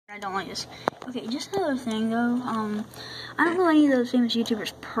I don't like this. Okay, just another thing though. I don't know any of those famous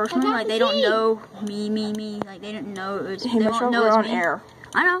YouTubers personally. Like they don't know me. Like they didn't know it was. Hey, Mitchell, we're on air.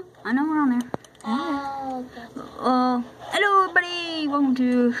 I know we're on there. Oh, okay. Hello everybody. Welcome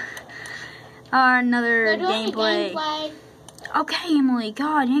to our another gameplay. Okay, Emily.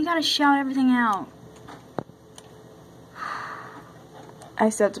 God, you ain't gotta shout everything out. I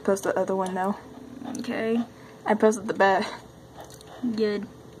still have to post the other one though. Okay. I posted the bet. Good.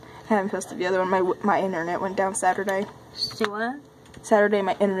 I haven't posted the other one. My internet went down Saturday. Say what? Saturday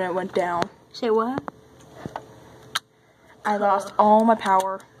my internet went down. Say what? I lost all my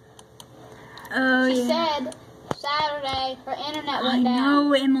power. Oh She yeah. said Saturday her internet I went down.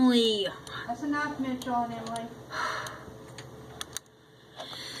 know, Emily. That's enough, Mitchell and Emily.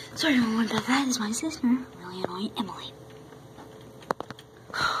 Sorry, everyone, but that is my sister. Really annoying Emily.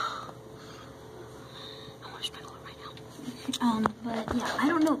 I want to strangle her right now. But yeah, I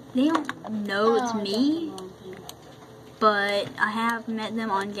don't know. They don't know it's me, but I have met them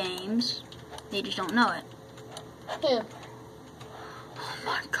on games. They just don't know it. Who? Oh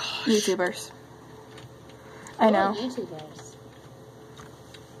my gosh. YouTubers. I know. YouTubers.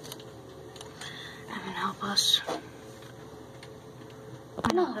 Heaven help us.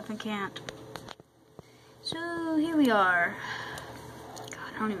 I know, heaven can't. So here we are.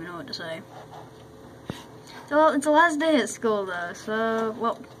 God, I don't even know what to say. So it's the last day of school though, so,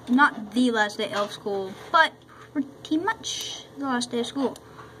 well, not the last day of school, but pretty much the last day of school.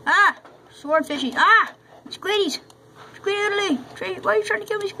 Ah! Swordfishy. Ah! Squiddies! Squidoodly! Why are you trying to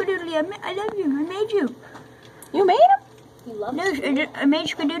kill me, Squidoodly? I love you. I made you. You made him? You love No, I made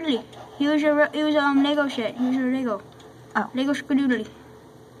Squidoodly. He was Lego shit. He was a Lego. Oh. Lego Squidoodly.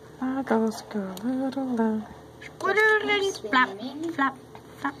 I go Squidoodly. Squidoodly. Flap, flap,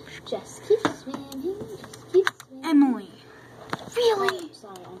 flap. Just keep swimming. Just keep swimming. Emily. Really?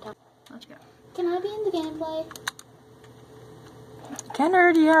 Sorry, on top. Let's go. Can I be in the gameplay? Ken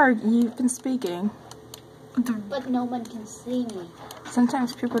already are. You've been speaking. But no one can see me.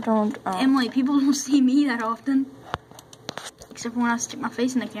 Sometimes people don't. Emily, people don't see me that often. Except for when I stick my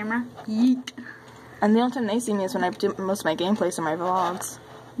face in the camera. Yeet. And the only time they see me is when I do most of my gameplays and my vlogs.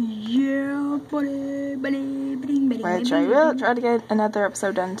 Yeah, buddy. Which I will try to get another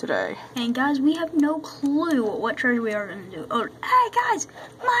episode done today. And guys, we have no clue what treasure we are going to do. Oh, hey guys!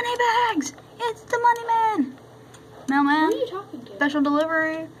 Money bags! It's the money man! Mailman. Who are you talking to? Special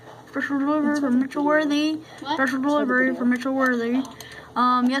delivery. Special delivery for Mitchell Worthy. What? Special delivery for Mitchell Worthy.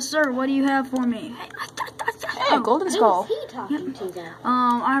 Yes sir, what do you have for me? Hey, Golden Skull. Who is he talking to though?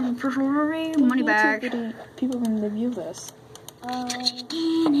 I have a special delivery, money bag. People when they view this. Let's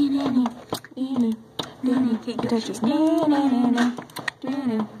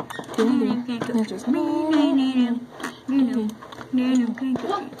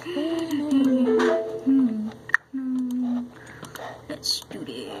do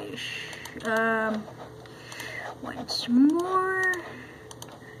this. Once more.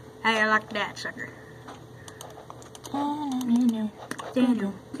 I like that sucker. But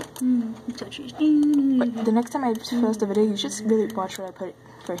the next time I post a video, you should really watch what I put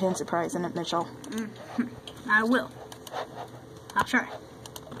for hidden surprise in it, Mitchell. I will. I'll try.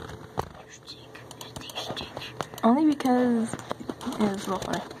 Only because it was real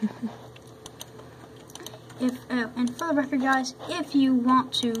funny. And for the record, guys, if you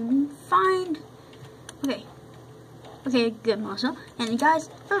want to find, okay, good, Melissa. And guys,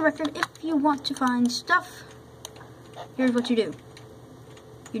 for the record, if you want to find stuff, here's what you do.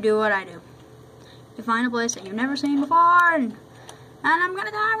 You do what I do. You find a place that you've never seen before, and I'm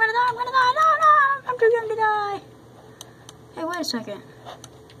gonna die. No, I'm too young to die. Hey, wait a second.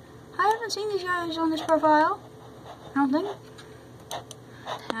 I haven't seen these guys on this profile. I don't think.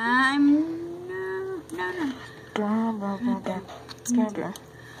 No.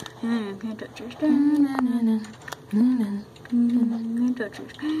 Can't touch this. Can't touch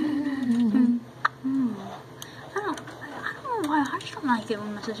this. I don't know why. I just don't like it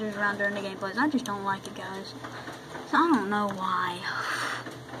when my sister's around during the gameplays. I just don't like it, guys. So I don't know why.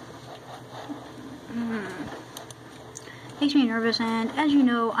 Makes me nervous, and as you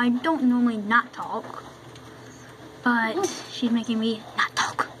know, I don't normally not talk. But she's making me not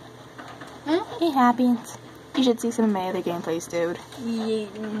talk. It happens. You should see some of my other gameplays, dude.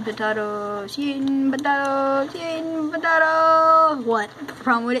 Eating potatoes, eating potatoes, eating potatoes. What? What's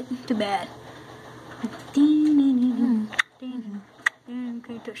wrong with it? Too bad. Can't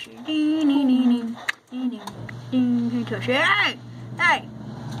touch it. Can't touch it. Hey!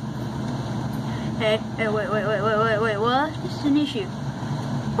 Hey, wait, what? This is an issue.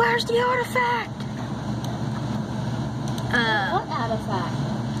 Where's the artifact? What artifact?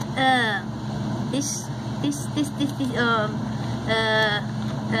 This,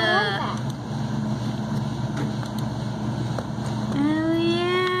 oh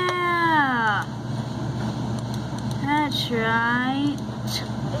yeah, that's right.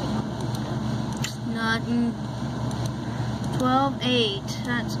 Nothing. 12-8.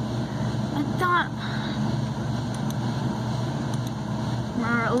 That's. I thought.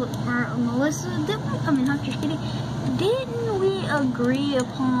 Melissa, not just kidding. Didn't we agree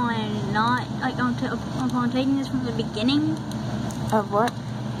upon not upon taking this from the beginning? Of what?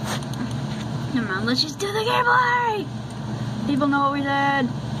 Never mind. Let's just do the gameplay. People know what we said.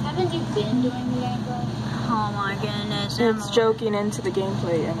 Haven't you been doing the gameplay? Oh my goodness. It's Emily. joking into the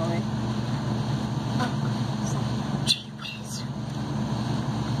gameplay, Emily. Gee whiz.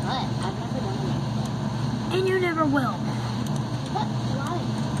 What? I've never done it. And you never will. What? Why?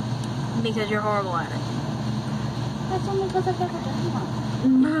 Because you're horrible at it. That's only because I've never done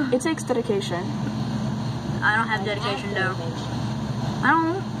one. It takes dedication. I don't have dedication, though. I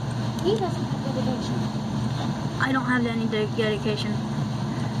don't. He doesn't have dedication. I don't have any dedication.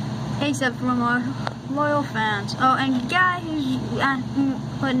 Except from our loyal fans. Oh, and guy who's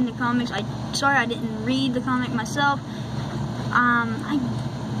put in the comics, sorry I didn't read the comic myself.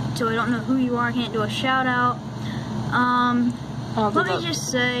 So I don't know who you are, I can't do a shout out. Let me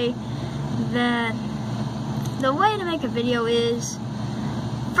just say that the way to make a video is,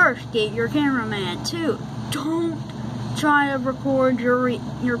 first, get your cameraman. 2, don't try to record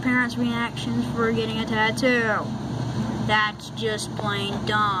your parents' reactions for getting a tattoo. That's just plain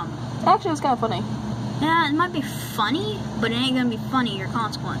dumb. Actually, it's kind of funny. Yeah, it might be funny, but it ain't gonna be funny, your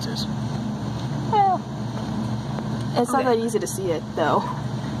consequences. Well, it's not that easy to see it, though.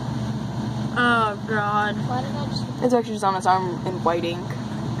 Oh, God. Why did I just... It's actually just on his arm in white ink.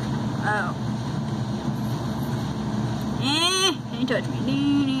 Oh. Can't touch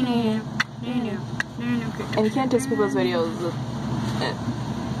me. And you can't touch people's videos.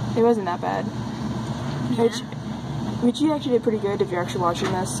 It wasn't that bad. Which you actually did pretty good if you're actually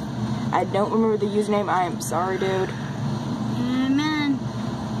watching this. I don't remember the username. I am sorry, dude. Man,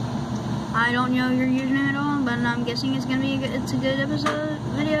 I don't know your username at all, but I'm guessing it's gonna be it's a good episode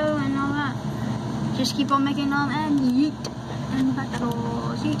video and all that. Just keep on making them and yeet and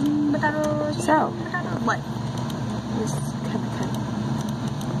potatoes, eating potatoes. So, what? This is kind of.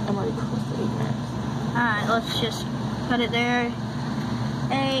 I'm already close to 8 minutes. Alright, let's just cut it there.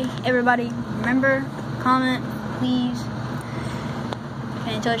 Hey, everybody, remember, comment, please.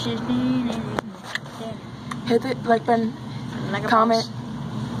 Can't touch this. Hit the like button, Like a comment,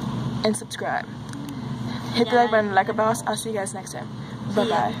 boss. and subscribe. Hit the like button like a boss. I'll see you guys next time. Bye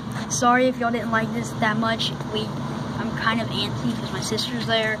bye. Sorry if y'all didn't like this that much. I'm kind of antsy because my sister's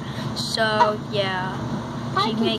there. So yeah, she may